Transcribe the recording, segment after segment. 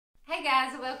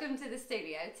Hey guys, welcome to the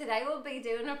studio. Today we'll be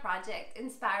doing a project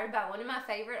inspired by one of my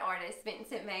favorite artists,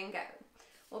 Vincent Van Gogh.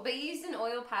 We'll be using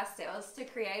oil pastels to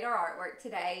create our artwork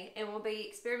today, and we'll be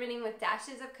experimenting with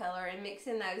dashes of color and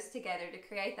mixing those together to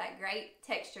create that great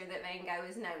texture that Van Gogh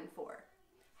is known for.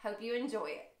 Hope you enjoy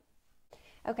it.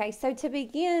 Okay, so to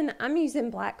begin, I'm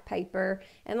using black paper,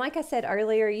 and like I said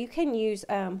earlier, you can use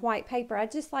white paper. I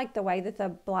just like the way that the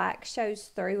black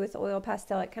shows through with oil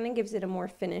pastel. It kind of gives it a more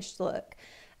finished look.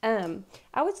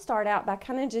 I would start out by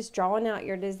kind of just drawing out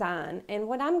your design, and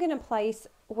what I'm going to place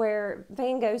where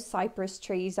Van Gogh's cypress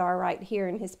trees are right here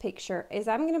in his picture is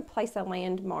I'm going to place a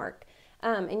landmark,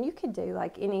 and you could do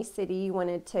like any city you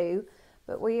wanted to,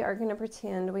 but we are going to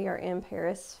pretend we are in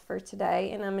Paris for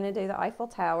today, and I'm going to do the Eiffel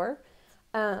Tower.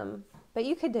 But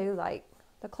you could do like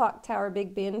the Clock Tower,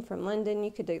 Big Ben from London.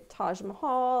 You could do Taj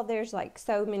Mahal. There's like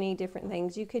so many different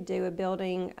things. You could do a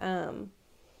building,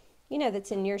 you know,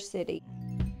 that's in your city.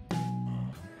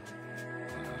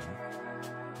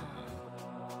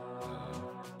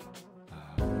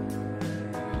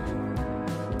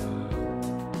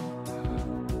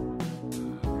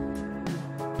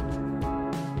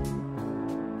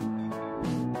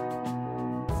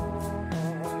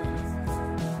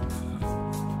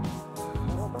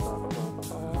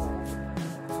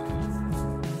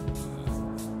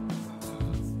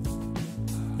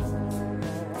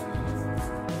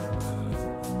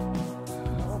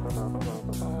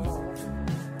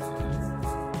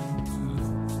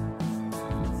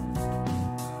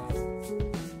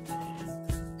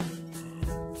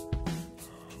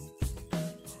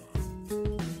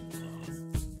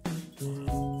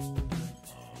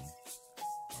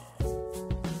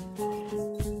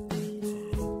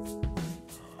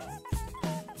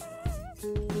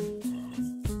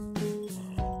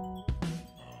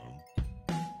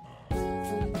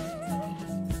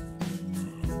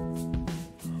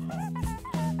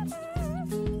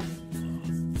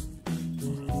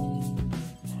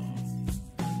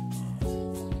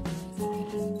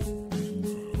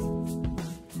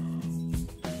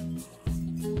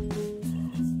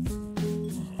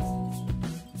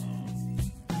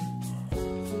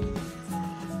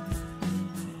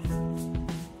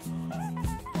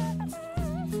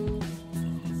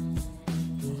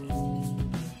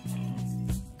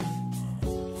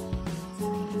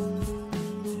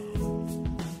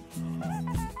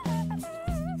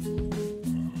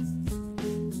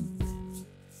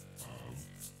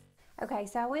 Okay,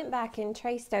 so I went back and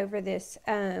traced over this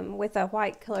with a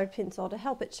white colored pencil to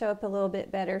help it show up a little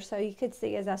bit better, so you could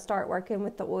see as I start working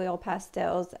with the oil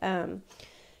pastels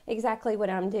exactly what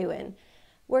I'm doing.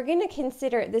 We're going to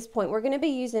consider at this point, we're going to be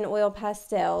using oil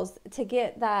pastels to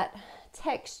get that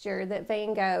texture that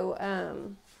Van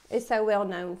Gogh is so well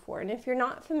known for. And if you're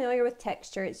not familiar with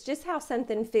texture, it's just how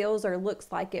something feels or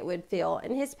looks like it would feel.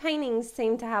 And his paintings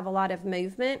seem to have a lot of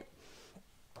movement.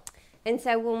 And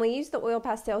so when we use the oil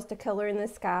pastels to color in the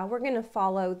sky, we're going to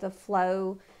follow the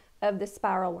flow of the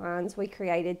spiral lines we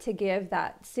created to give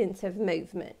that sense of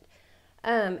movement.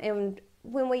 And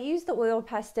when we use the oil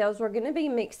pastels, we're going to be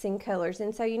mixing colors.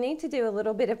 And so you need to do a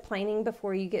little bit of planning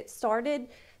before you get started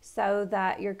so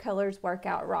that your colors work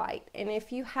out right. And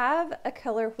if you have a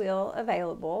color wheel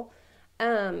available,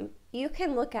 you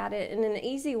can look at it, in an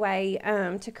easy way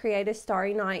to create a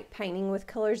starry night painting with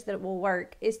colors that will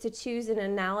work is to choose an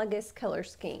analogous color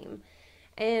scheme.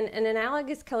 And an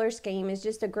analogous color scheme is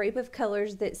just a group of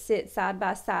colors that sit side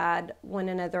by side one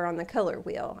another on the color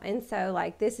wheel. And so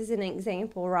like this is an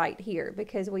example right here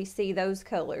because we see those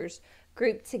colors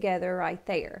grouped together right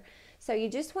there. So you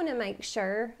just want to make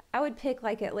sure, I would pick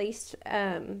like at least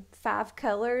 5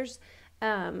 colors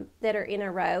that are in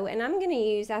a row, and I'm going to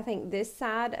use, I think, this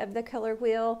side of the color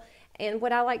wheel. And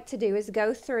what I like to do is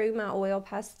go through my oil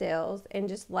pastels and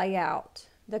just lay out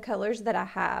the colors that I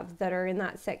have that are in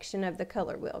that section of the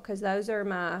color wheel, because those are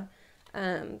my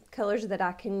colors that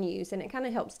I can use, and it kind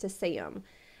of helps to see them.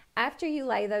 After you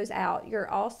lay those out,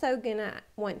 you're also going to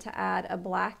want to add a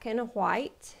black and a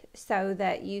white so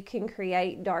that you can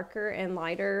create darker and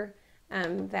lighter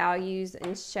values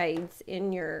and shades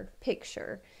in your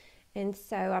picture. And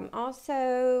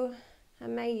so I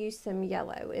may use some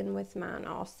yellow in with mine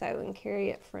also and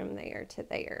carry it from there to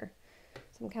there.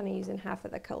 So I'm kind of using half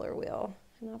of the color wheel,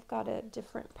 and I've got a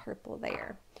different purple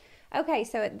there. Okay,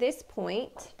 so at this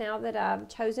point, now that I've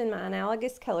chosen my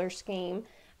analogous color scheme,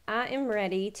 I am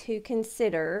ready to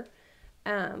consider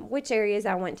which areas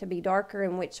I want to be darker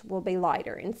and which will be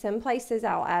lighter. In some places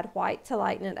I'll add white to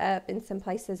lighten it up, in some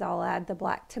places I'll add the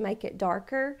black to make it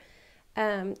darker.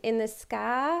 In the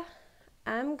sky,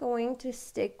 I'm going to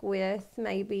stick with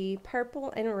maybe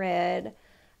purple and red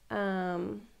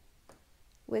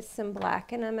with some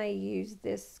black, and I may use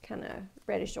this kind of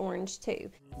reddish orange too.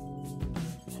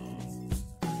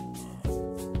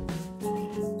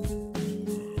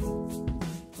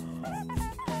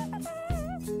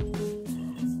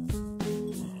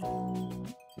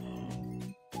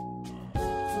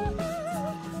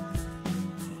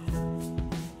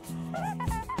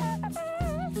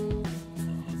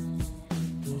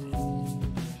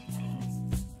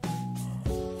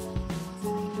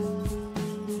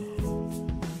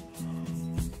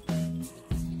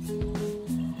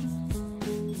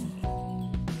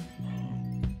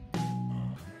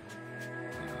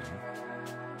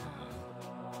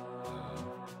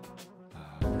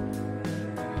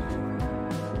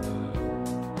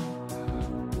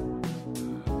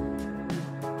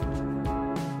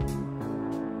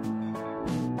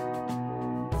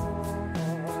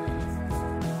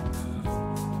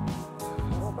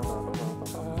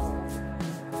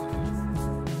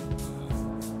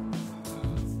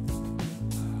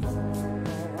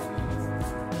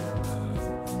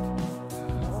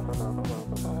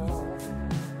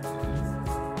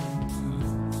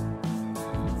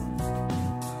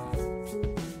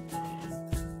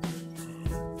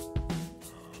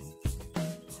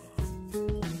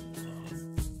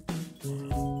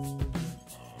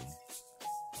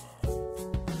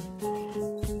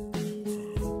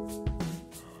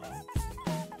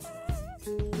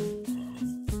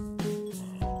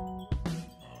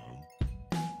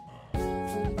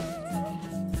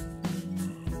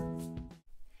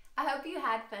 I hope you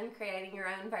had fun creating your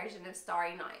own version of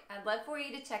Starry Night. I'd love for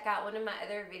you to check out one of my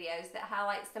other videos that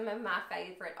highlights some of my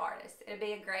favorite artists. It'll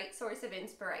be a great source of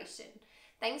inspiration.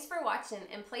 Thanks for watching,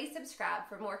 and please subscribe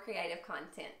for more creative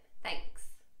content. Thanks.